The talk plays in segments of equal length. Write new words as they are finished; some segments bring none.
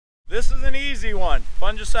this is an easy one.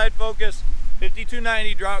 Fungicide Focus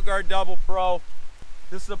 5290 Drought Guard Double Pro.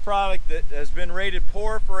 This is a product that has been rated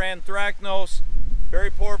poor for anthracnose, very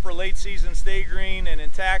poor for late season stay green and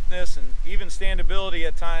intactness and even standability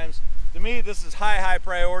at times. To me, this is high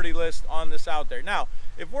priority list on this out there. Now,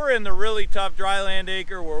 if we're in the really tough dryland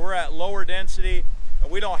acre where we're at lower density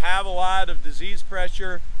and we don't have a lot of disease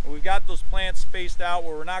pressure and we've got those plants spaced out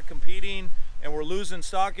where we're not competing and we're losing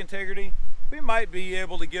stalk integrity, we might be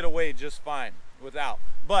able to get away just fine without.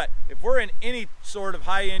 But if we're in any sort of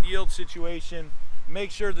high-end yield situation,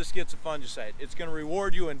 make sure this gets a fungicide. It's going to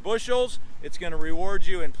reward you in bushels, it's going to reward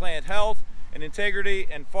you in plant health and integrity,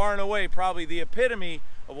 and far and away probably the epitome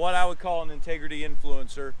of what I would call an integrity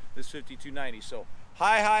influencer, this 5290. So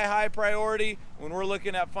high priority when we're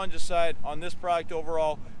looking at fungicide on this product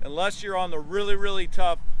overall, unless you're on the really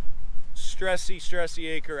tough stressy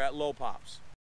acre at low pops.